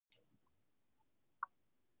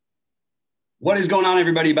What is going on,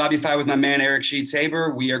 everybody? BobbyFi with my man, Eric Sheets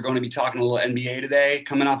Haber. We are going to be talking a little NBA today,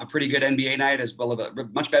 coming off a pretty good NBA night as well as a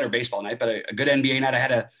much better baseball night, but a good NBA night. I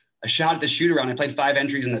had a shot at the shoot around. I played 5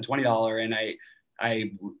 entries in the $20, and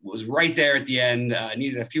I was right there at the end.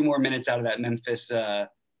 Needed a few more minutes out of that Memphis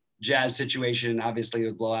Jazz situation. Obviously,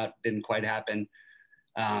 the blowout didn't quite happen.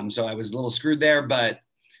 So I was a little screwed there, but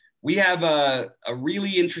we have a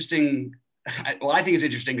really interesting, well, I think it's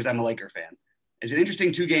interesting because I'm a Laker fan. It's an interesting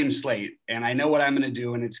 2-game slate, and I know what I'm going to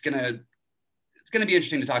do, and it's gonna be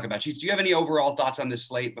interesting to talk about. Cheats, do you have any overall thoughts on this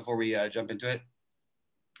slate before we jump into it?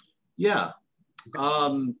 Yeah.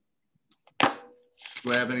 Do I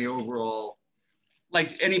have any overall?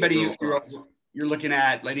 Like anybody you're looking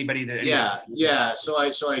at, anybody that? Yeah. So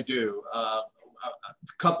I do. A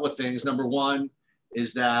couple of things. Number one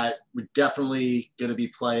is that we're definitely going to be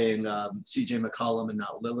playing C.J. McCollum and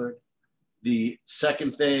not Lillard. The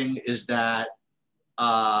second thing is that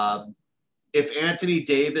if Anthony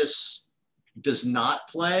Davis does not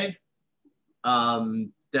play,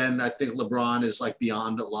 then I think LeBron is like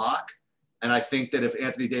beyond a lock. And I think that if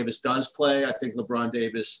Anthony Davis does play, I think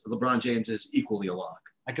LeBron James is equally a lock.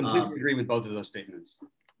 I completely agree with both of those statements.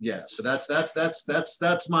 Yeah. So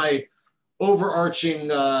that's my overarching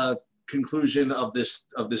conclusion of this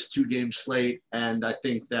 2-game slate. And I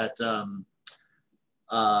think that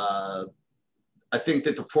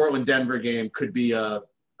the Portland-Denver game could be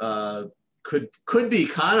could be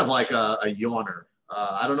kind of like a yawner.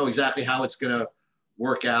 I don't know exactly how it's going to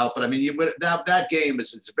work out, but I mean, that game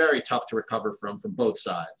it's very tough to recover from both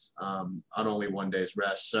sides on only one day's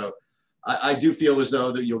rest. So I do feel as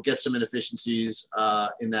though that you'll get some inefficiencies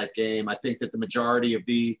in that game. I think that the majority of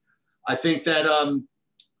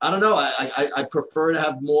I don't know. I prefer to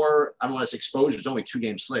have more. I don't want to say exposure. It's only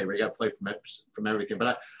 2-game slate, right? You got to play from everything.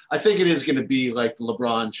 But I think it is going to be like the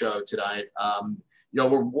LeBron show tonight. I'll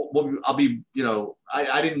be.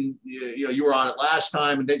 I didn't. You were on it last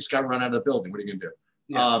time, and they just got run out of the building. What are you going to do?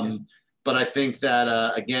 Yeah. But I think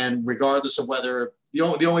that again, regardless of whether the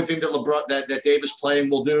only thing that that Davis playing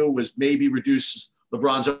will do was maybe reduce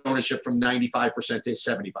LeBron's ownership from 95% to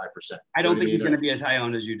 75%. I don't think he's going to be as high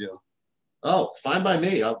owned as you do. Oh, fine by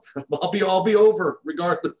me. I'll be over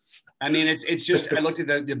regardless. I mean, it's just I looked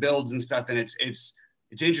at the builds and stuff, and it's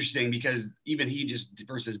interesting because even he just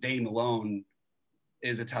versus Dame alone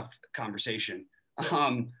is a tough conversation.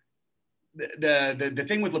 The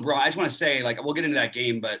thing with LeBron, I just want to say, like, we'll get into that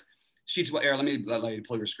game, but Sheets, let me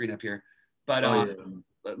pull your screen up here. But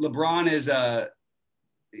LeBron is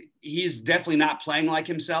he's definitely not playing like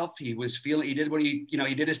himself. He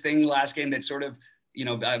did his thing last game that sort of.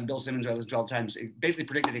 Bill Simmons, I listened to all the times, basically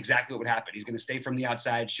predicted exactly what would happen. He's going to stay from the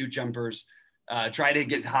outside, shoot jumpers, try to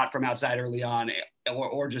get hot from outside early on,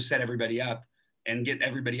 or just set everybody up and get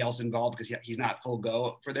everybody else involved because he's not full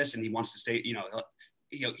go for this and he wants to stay. He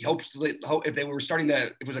hopes if they were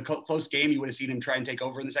if it was a close game, you would have seen him try and take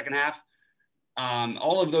over in the second half.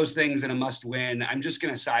 All of those things in a must win. I'm just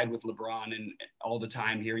going to side with LeBron and all the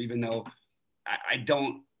time here, even though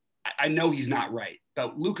I know he's not right,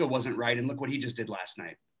 but Luka wasn't right. And look what he just did last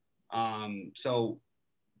night. So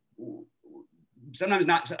sometimes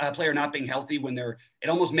a player not being healthy when it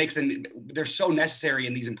almost makes them, they're so necessary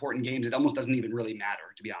in these important games. It almost doesn't even really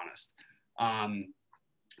matter, to be honest.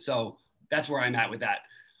 So that's where I'm at with that.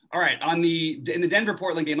 All right. In the Denver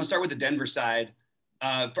Portland game, let's start with the Denver side.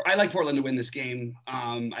 I like Portland to win this game.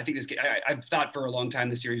 I think this game, I've thought for a long time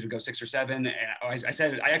this series would go 6 or 7. And I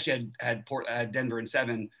said, I actually had Denver in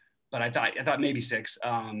 7. But I thought maybe 6.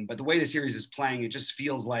 But the way the series is playing, it just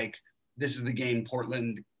feels like this is the game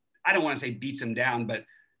Portland, I don't want to say beats them down, but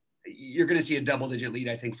you're going to see a double-digit lead,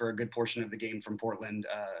 I think, for a good portion of the game from Portland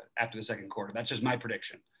after the second quarter. That's just my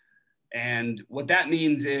prediction. And what that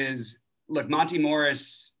means is, look, Monty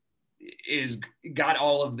Morris got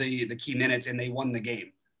all of the key minutes, and they won the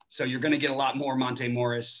game. So you're going to get a lot more Monte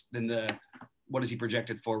Morris than what is he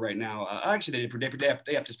projected for right now? Actually, they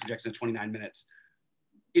have his projection of 29 minutes.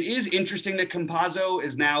 It is interesting that Campazzo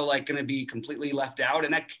is now like going to be completely left out.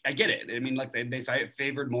 And I get it. I mean, like they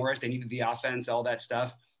favored Morris. They needed the offense, all that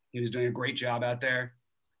stuff. He was doing a great job out there.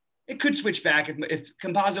 It could switch back. If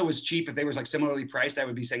Campazzo was cheap, if they were like similarly priced, I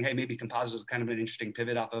would be saying, hey, maybe Campazzo is kind of an interesting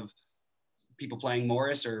pivot off of people playing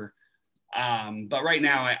Morris but right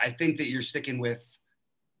now I think that you're sticking with,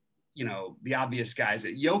 the obvious guys.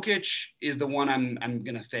 Jokic is the one I'm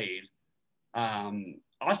going to fade.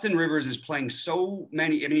 Austin Rivers is playing so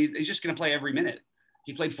many. I mean, he's just going to play every minute.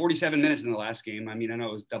 He played 47 minutes in the last game. I mean, I know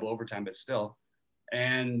it was double overtime, but still.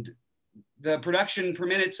 And the production per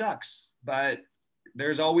minute sucks, but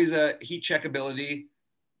there's always a heat check ability.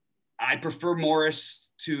 I prefer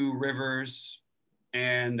Morris to Rivers.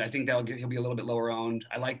 and I think he'll be a little bit lower owned.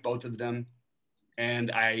 I like both of them,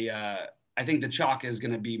 and I think the chalk is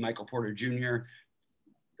going to be Michael Porter Jr.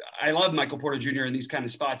 I love Michael Porter Jr. in these kind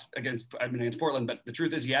of spots against Portland, but the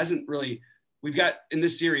truth is he hasn't really. We've got in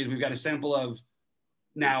this series, we've got a sample of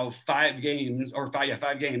now 5 games,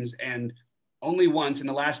 and only once in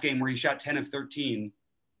the last game where he shot 10 of 13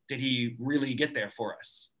 did he really get there for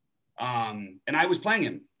us. And I was playing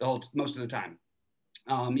him most of the time.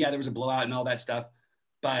 There was a blowout and all that stuff,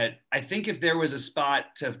 but I think if there was a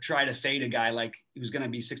spot to try to fade a guy like he was going to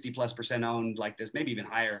be 60+% owned like this, maybe even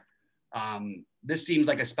higher. This seems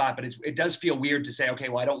like a spot, but it does feel weird to say, okay,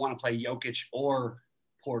 well, I don't want to play Jokic or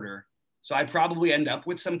Porter. So I probably end up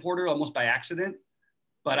with some Porter almost by accident,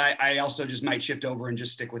 but I also just might shift over and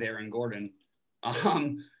just stick with Aaron Gordon.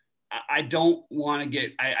 I don't want to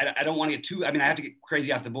get, I don't want to get too, I have to get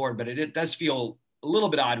crazy off the board, but it does feel a little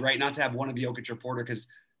bit odd, right? Not to have one of Jokic or Porter, because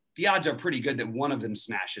the odds are pretty good that one of them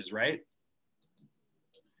smashes, right?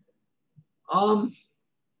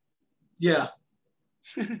 Yeah.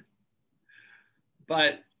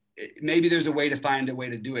 But maybe there's a way to find a way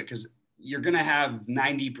to do it, because you're going to have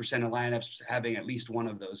 90% of lineups having at least one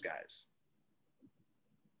of those guys.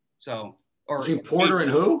 So, or between Porter and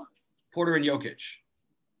who? Porter and Jokic.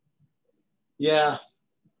 Yeah,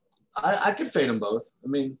 I could fade them both.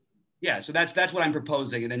 Yeah, so that's what I'm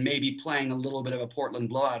proposing, and then maybe playing a little bit of a Portland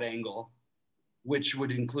blowout angle, which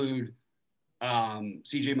would include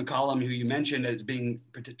CJ McCollum, who you mentioned as being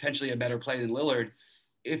potentially a better play than Lillard.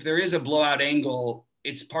 If there is a blowout angle,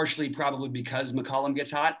 it's partially probably because McCollum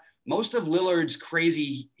gets hot. Most of Lillard's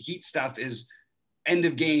crazy heat stuff is end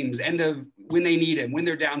of games, end of when they need him, when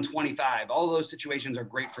they're down 25. All those situations are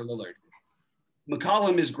great for Lillard.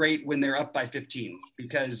 McCollum is great when they're up by 15,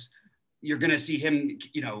 because you're going to see him,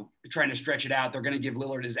 trying to stretch it out. They're going to give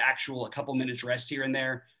Lillard his actual a couple minutes rest here and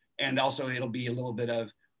there. And also it'll be a little bit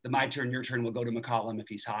of the my turn, your turn will go to McCollum if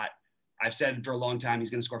he's hot. I've said for a long time,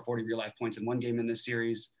 he's going to score 40 real life points in one game in this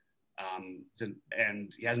series.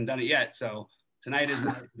 And he hasn't done it yet. So tonight is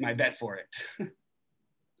my bet for it.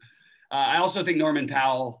 I also think Norman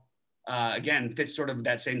Powell, again, fits sort of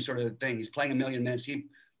that same sort of thing. He's playing 1 million minutes. He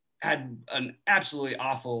had an absolutely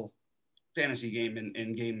awful fantasy game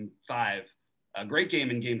in game 5, a great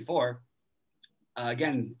game in game 4.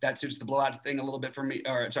 Again, that suits the blowout thing a little bit for me,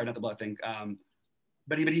 or sorry, not the blowout thing.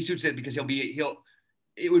 But he suits it because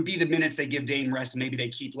it would be the minutes they give Dame rest, and maybe they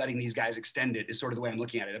keep letting these guys extend it, is sort of the way I'm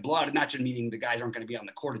looking at it. A blowout, not just meaning the guys aren't going to be on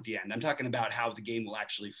the court at the end. I'm talking about how the game will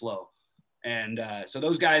actually flow. And so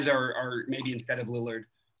those guys are maybe instead of Lillard,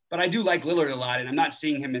 but I do like Lillard a lot, and I'm not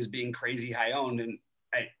seeing him as being crazy high owned. And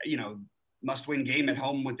must win game at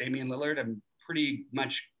home with Damian Lillard. I'm pretty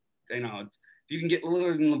much, if you can get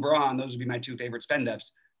Lillard and LeBron, those would be my 2 favorite spend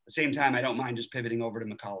ups. At the same time, I don't mind just pivoting over to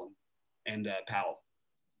McCollum and Powell.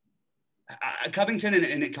 Covington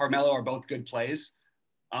and Carmelo are both good plays.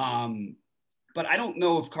 But I don't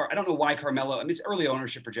know I don't know why Carmelo, it's early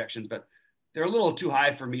ownership projections, but they're a little too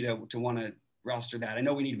high for me to want to roster that. I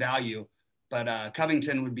know we need value, but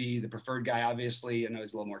Covington would be the preferred guy, obviously. I know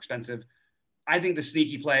he's a little more expensive. I think the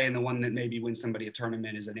sneaky play and the one that maybe wins somebody a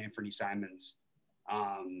tournament is an Anthony Simons.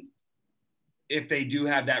 If they do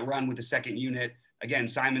have that run with the second unit, again,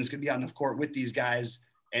 Simons could be on the court with these guys.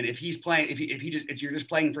 And if he's playing, if you're just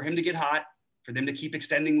playing for him to get hot, for them to keep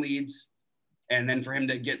extending leads, and then for him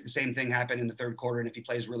to get the same thing happen in the third quarter. And if he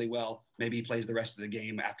plays really well, maybe he plays the rest of the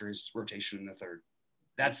game after his rotation in the third.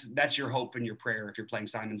 That's your hope and your prayer if you're playing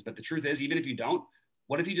Simons. But the truth is, even if you don't,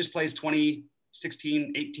 what if he just plays 20,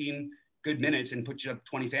 16, 18 good minutes and puts you up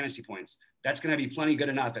 20 fantasy points? That's going to be plenty good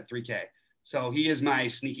enough at 3K. So he is my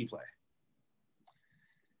sneaky play.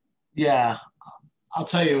 Yeah, I'll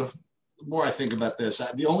tell you, the more I think about this,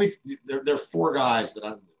 there are 4 guys that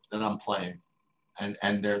I'm playing, and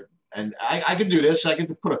I can do this. I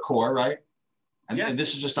can put a core, right? And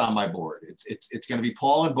this is just on my board. It's going to be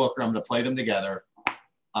Paul and Booker. I'm going to play them together.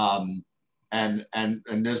 And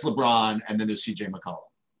there's LeBron, and then there's CJ McCollum.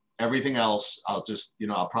 Everything else, I'll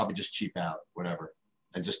probably just cheap out, whatever.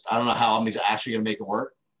 And I don't know how I'm actually going to make it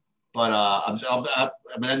work, but I'm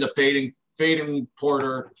going to end up fading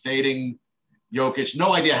Porter, fading Jokic.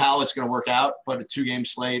 No idea how it's going to work out, but a 2-game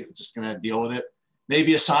slate, I'm just going to deal with it.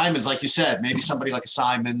 Maybe a Simons, like you said, maybe somebody like a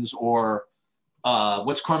Simons, or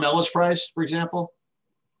what's Carmelo's price, for example?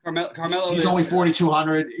 Carmelo. He's only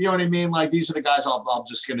 4,200. You know what I mean? Like, these are the guys I'm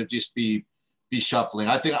just going to be shuffling.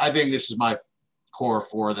 I think this is my core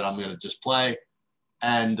 4 that I'm going to just play,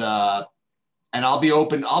 and I'll be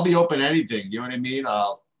open anything. You know what I mean?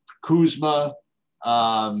 Kuzma.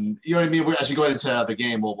 You know what I mean? As we go into the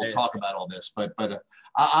game, we'll talk about all this. But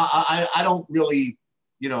I don't really,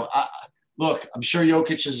 look, I'm sure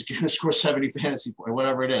Jokic is going to score 70 fantasy points,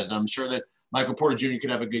 whatever it is. I'm sure that Michael Porter Jr.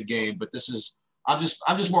 could have a good game, but I'm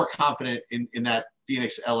just more confident in that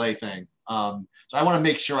Phoenix LA thing. So I want to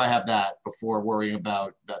make sure I have that before worrying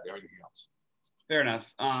about everything else. Fair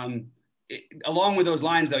enough. Along with those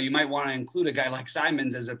lines, though, you might want to include a guy like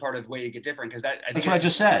Simons as a part of way to get different, because that's what I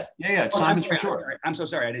just said. Yeah, Simons for sure. I'm so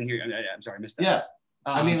sorry. I didn't hear you. I'm sorry, I missed that. Yeah.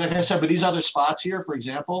 I mean, like I said, but these other spots here, for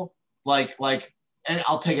example, like, and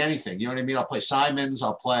I'll take anything. You know what I mean? I'll play Simons.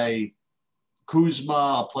 I'll play Kuzma.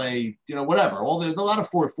 I'll play, whatever. A lot of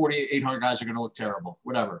 4,800 guys are going to look terrible.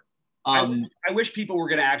 Whatever. I wish people were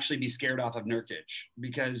going to actually be scared off of Nurkic,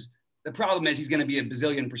 because the problem is he's going to be a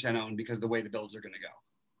bazillion % owned because of the way the builds are going to go.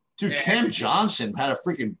 Dude, Cam Johnson had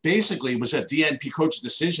basically was a DNP coach's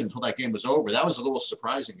decision until that game was over. That was a little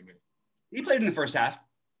surprising to me. He played in the first half.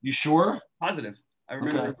 You sure? Positive. I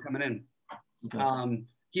remember him coming in. Okay.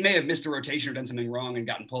 He may have missed a rotation or done something wrong and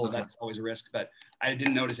gotten pulled. Okay. That's always a risk, but I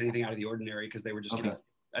didn't notice anything out of the ordinary because they were just getting.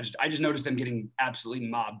 I just noticed them getting absolutely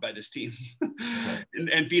mobbed by this team.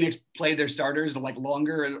 and Phoenix played their starters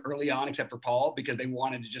longer early on, except for Paul, because they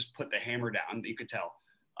wanted to just put the hammer down. You could tell.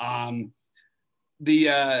 Nurkic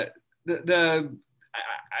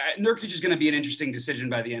is going to be an interesting decision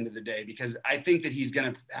by the end of the day, because I think that he's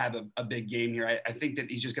going to have a big game here. I think that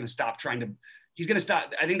he's just going to stop trying to. He's going to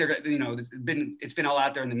stop. I think they're, it's been all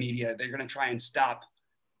out there in the media. They're going to try and stop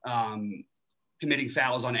committing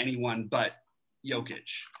fouls on anyone but Jokic,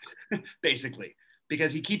 basically,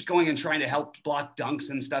 because he keeps going and trying to help block dunks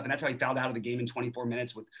and stuff. And that's how he fouled out of the game in 24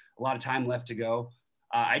 minutes with a lot of time left to go.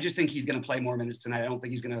 I just think he's going to play more minutes tonight. I don't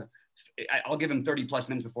think he's going to. I'll give him 30 plus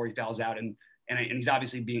minutes before he fouls out. And he's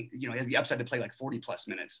obviously being, he has the upside to play 40 plus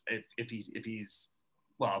minutes if he's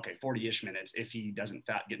 40-ish minutes if he doesn't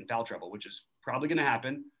get in foul trouble, which is probably going to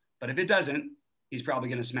happen. But if it doesn't, he's probably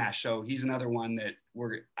going to smash. So he's another one that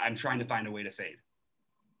I'm trying to find a way to fade.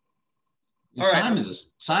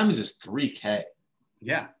 Simons is 3K.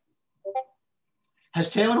 Yeah. Has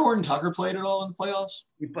Taylor Horton-Tucker played at all in the playoffs?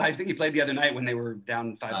 I think he played the other night when they were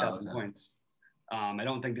down 5,000 points. I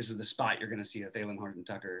don't think this is the spot you're going to see a Taylor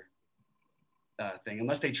Horton-Tucker thing,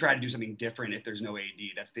 unless they try to do something different. If there's no AD,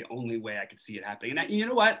 that's the only way I could see it happening. And you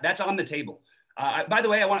know what? That's on the table. By the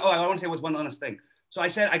way, I want to say one last thing. So I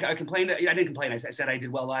said I complained. I didn't complain. I said I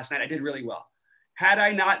did well last night. I did really well. Had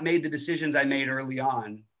I not made the decisions I made early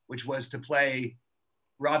on, which was to play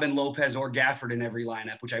Robin Lopez or Gafford in every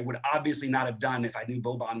lineup, which I would obviously not have done if I knew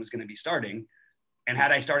Boban was going to be starting. And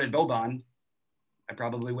had I started Boban, I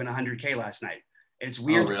probably win 100K last night. It's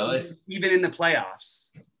weird. Oh, really? Even in the playoffs.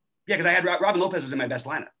 Yeah, because I had Robin Lopez was in my best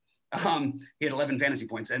lineup. He had 11 fantasy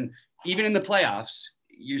points. And even in the playoffs,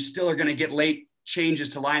 you still are going to get late changes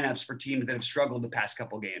to lineups for teams that have struggled the past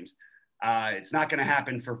couple games. It's not going to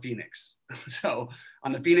happen for Phoenix. So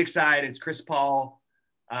on the Phoenix side, it's Chris Paul.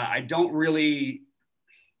 I don't really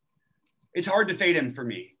 – it's hard to fade him for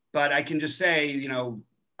me. But I can just say,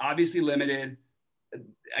 obviously limited.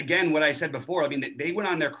 Again, what I said before, I mean, they went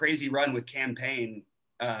on their crazy run with Campaign.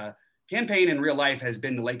 Campaign in real life has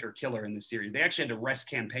been the Laker killer in this series. They actually had to rest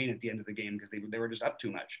Campaign at the end of the game because they were just up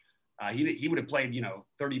too much. He would have played,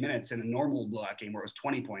 30 minutes in a normal blowout game where it was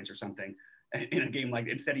 20 points or something in a game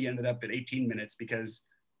instead he ended up at 18 minutes because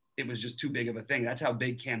it was just too big of a thing. That's how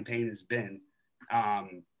big Campaign has been.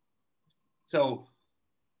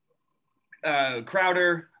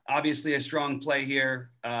 Crowder, obviously a strong play here.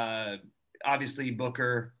 Obviously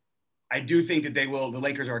Booker. I do think that the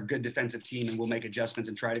Lakers are a good defensive team and will make adjustments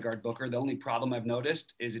and try to guard Booker. The only problem I've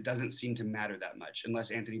noticed is it doesn't seem to matter that much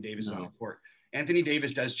unless Anthony Davis is on the court. Anthony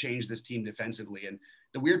Davis does change this team defensively. And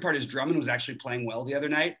the weird part is Drummond was actually playing well the other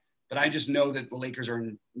night, but I just know that the Lakers are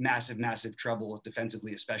in massive, massive trouble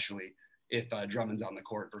defensively, especially if Drummond's on the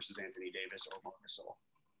court versus Anthony Davis or Marc Gasol.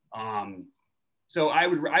 So I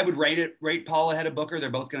would rate Paul ahead of Booker. They're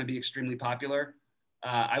both going to be extremely popular.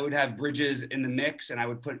 I would have Bridges in the mix, and I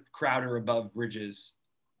would put Crowder above Bridges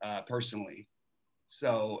personally.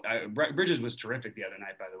 So Bridges was terrific the other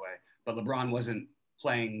night, by the way, but LeBron wasn't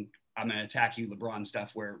playing I'm going to attack you LeBron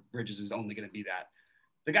stuff where Bridges is only going to be that.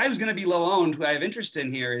 The guy who's going to be low owned, who I have interest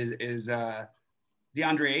in here is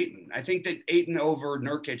DeAndre Ayton. I think that Ayton over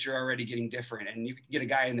Nurkic are already getting different, and you can get a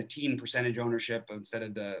guy in the teen percentage ownership instead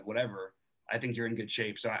of the whatever. I think you're in good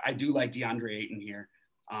shape. So I do like DeAndre Ayton here.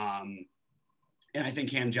 And I think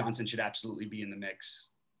Cam Johnson should absolutely be in the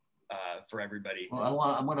mix for everybody. Well,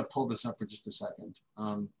 I'm going to pull this up for just a second.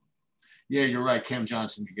 Yeah, you're right. Cam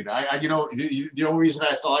Johnson. The reason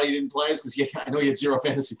I thought he didn't play is because I know he had 0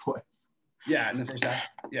 fantasy points. Yeah, in the first half.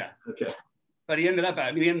 Yeah. Okay. But he ended up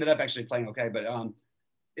actually playing okay. But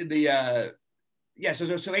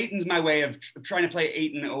so Ayton's my way of trying to play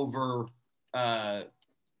Ayton over the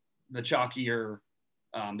chalkier.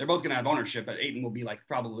 They're both going to have ownership, but Ayton will be like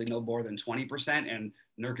probably no more than 20%, and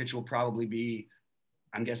Nurkic will probably be,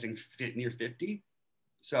 I'm guessing, near 50.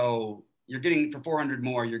 So you're getting, for 400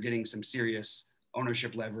 more, you're getting some serious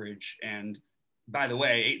ownership leverage. And by the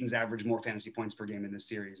way, Ayton's averaged more fantasy points per game in this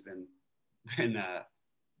series than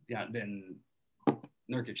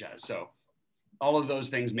Nurkic has. So all of those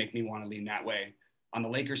things make me want to lean that way. On the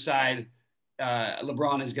Lakers side,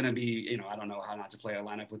 LeBron is going to be, I don't know how not to play a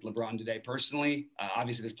lineup with LeBron today personally.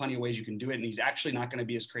 Obviously, there's plenty of ways you can do it, and he's actually not going to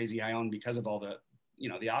be as crazy high owned because of all the,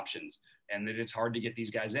 the options, and that it's hard to get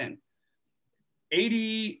these guys in. AD,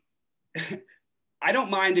 I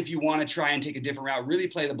don't mind if you want to try and take a different route, really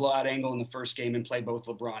play the blowout angle in the first game and play both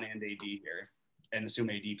LeBron and AD here and assume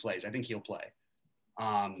AD plays. I think he'll play.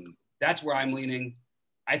 That's where I'm leaning.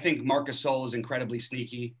 I think Marcus Gasol is incredibly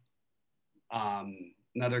sneaky.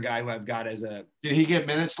 Another guy who I've got as a. Did he get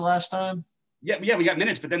minutes last time? Yeah, we got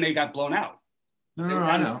minutes, but then they got blown out. No,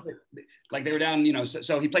 I know. Like they were down,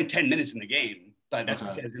 so he played 10 minutes in the game, but that's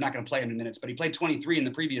because they're not going to play him in minutes. But he played 23 in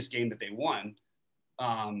the previous game that they won.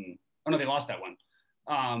 No, they lost that one.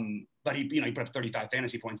 But he put up 35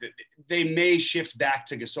 fantasy points. They may shift back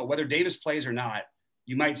to Gasol, whether Davis plays or not.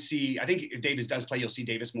 You might see. I think if Davis does play, you'll see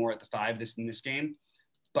Davis more at the 5 in this game.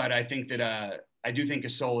 But I think that I do think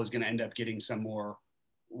Gasol is going to end up getting some more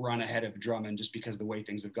run ahead of Drummond just because the way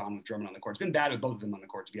things have gone with Drummond on the court. It's been bad with both of them on the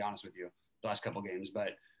court, to be honest with you, the last couple of games.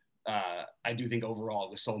 But I do think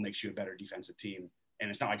overall Gasol makes you a better defensive team. And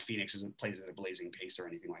it's not like Phoenix plays at a blazing pace or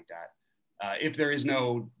anything like that. If there is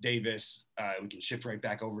no Davis, we can shift right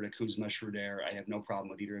back over to Kuzma, Schroeder. I have no problem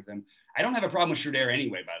with either of them. I don't have a problem with Schroeder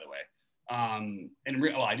anyway, by the way.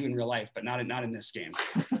 I do in real life, but not in this game.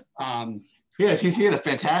 Yes, he had a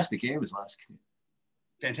fantastic game his last game.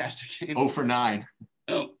 Fantastic game. 0 for 9.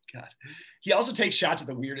 Oh, God. He also takes shots at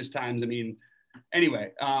the weirdest times. I mean,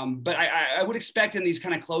 anyway, but I would expect in these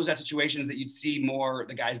kind of closeout situations that you'd see more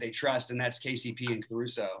the guys they trust, and that's KCP and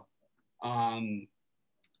Caruso.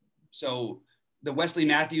 So the Wesley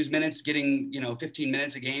Matthews minutes getting, 15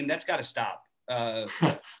 minutes a game, that's got to stop.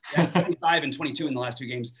 25 and 22 in the last 2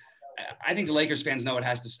 games. I think the Lakers fans know it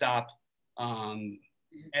has to stop.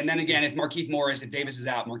 And then again, if Davis is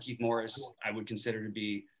out, Markieff Morris, I would consider to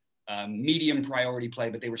be medium priority play,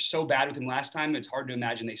 but they were so bad with him last time. It's hard to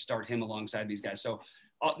imagine they start him alongside these guys. So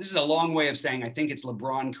this is a long way of saying, I think it's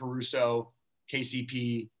LeBron, Caruso,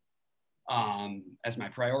 KCP as my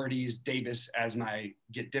priorities, Davis as my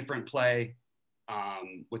get different play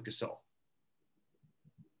with Gasol.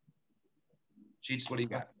 Sheets, what do you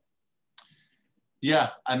got? Yeah,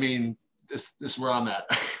 I mean, this is where I'm at.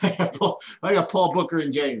 I got Paul Booker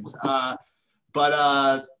and James. But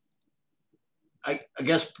I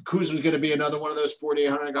guess Kuzma's going to be another one of those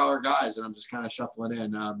 $4,800 guys, and I'm just kind of shuffling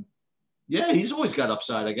in. Yeah, he's always got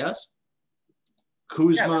upside, I guess.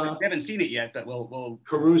 Kuzma. Yeah, we haven't seen it yet, but we'll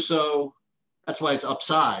Caruso. That's why it's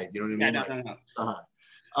upside. You know what I mean? Yeah,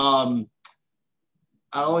 no.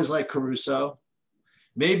 I always like Caruso.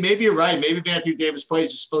 Maybe you're right. Maybe Anthony Davis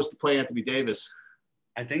plays is supposed to play Anthony Davis.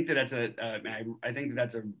 I think that's a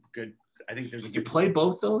good. I think there's a good. You play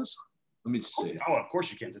both those? Let me see. Oh, of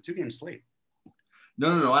course you can. It's a 2-game slate.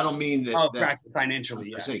 No. I don't mean that. Oh, financially,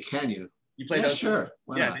 yeah. I say, can you? You play those? Sure.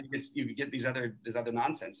 Then you get this other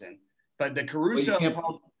nonsense in. But the Caruso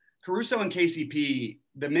and KCP,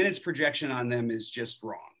 the minutes projection on them is just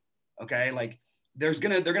wrong. Okay, like they're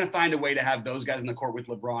gonna find a way to have those guys in the court with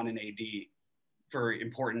LeBron and AD for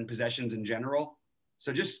important possessions in general.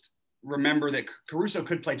 So just remember that Caruso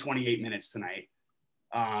could play 28 minutes tonight.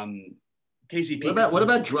 KCP. What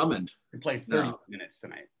about Drummond? Could play 30 minutes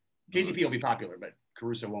tonight. KCP will be popular, but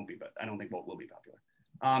Caruso won't be. But I don't think both will be popular.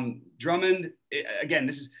 Drummond,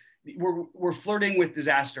 again, we're flirting with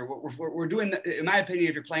disaster. We're doing, in my opinion,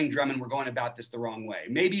 if you're playing Drummond, we're going about this the wrong way.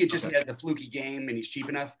 Maybe it just has a fluky game and he's cheap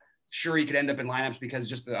enough. Sure, he could end up in lineups because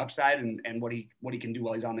just the upside and what he can do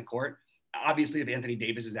while he's on the court. Obviously, if Anthony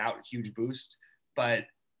Davis is out, huge boost. But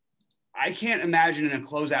I can't imagine in a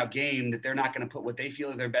closeout game that they're not going to put what they feel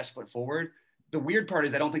is their best foot forward. The weird part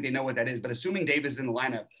is I don't think they know what that is. But assuming Davis is in the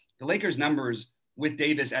lineup, the Lakers' numbers with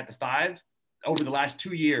Davis at the 5 over the last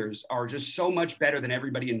 2 years are just so much better than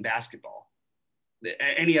everybody in basketball,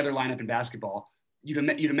 any other lineup in basketball. You'd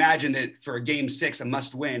imagine that for a game 6, a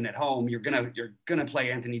must win at home, you're gonna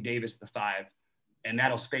play Anthony Davis at the 5, and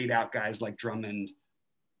that'll fade out guys like Drummond.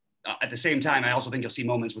 At the same time, I also think you'll see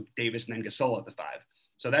moments with Davis and then Gasol at the 5.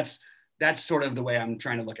 So that's sort of the way I'm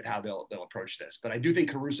trying to look at how they'll approach this. But I do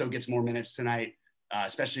think Caruso gets more minutes tonight,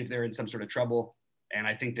 especially if they're in some sort of trouble. And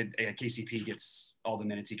I think that KCP gets all the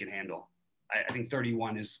minutes he can handle. I think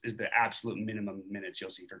 31 is the absolute minimum minutes you'll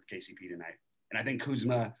see for KCP tonight. And I think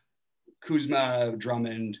Kuzma,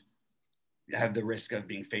 Drummond have the risk of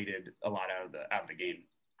being faded a lot out of the game.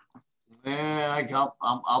 Yeah,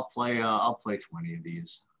 I'll play 20 of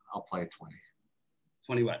these. I'll play 20.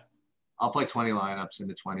 20 what? I'll play 20 lineups in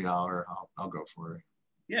the $20. I'll go for it.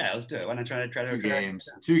 Yeah, let's do it. Why not try to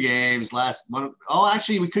two games last month. Oh,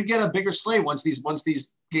 actually, we could get a bigger slate once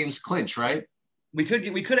these games clinch, right? We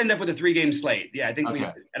could end up with a 3-game slate. Yeah, I think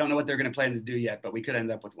I don't know what they're going to plan to do yet, but we could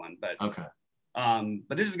end up with one. But okay.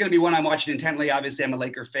 But this is going to be one I'm watching intently. Obviously, I'm a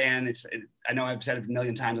Laker fan. I know I've said it a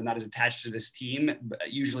million times. I'm not as attached to this team.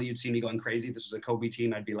 But usually, you'd see me going crazy. If this was a Kobe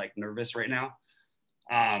team, I'd be like nervous right now.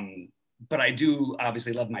 But I do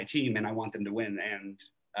obviously love my team, and I want them to win. And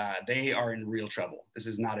they are in real trouble. This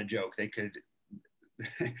is not a joke. They could,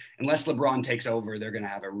 unless LeBron takes over, they're going to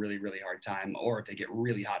have a really, really hard time. Or if they get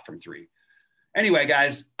really hot from 3. Anyway,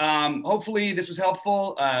 guys, hopefully this was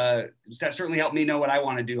helpful. That certainly helped me know what I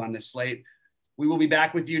want to do on this slate. We will be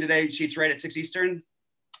back with you today, Sheets, right at 6 Eastern?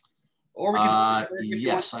 Or we can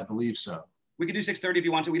yes, I believe so. We could do 6:30 if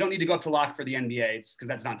you want to. We don't need to go up to lock for the NBA because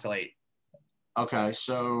that's not till 8. Okay,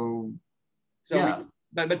 so yeah.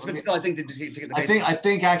 But still, I think to get the I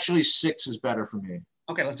think actually 6 is better for me.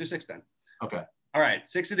 Okay, let's do 6 then. Okay. All right,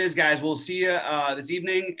 6 it is, guys. We'll see you this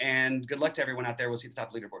evening, and good luck to everyone out there. We'll see you at the top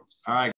of the leaderboards. All right.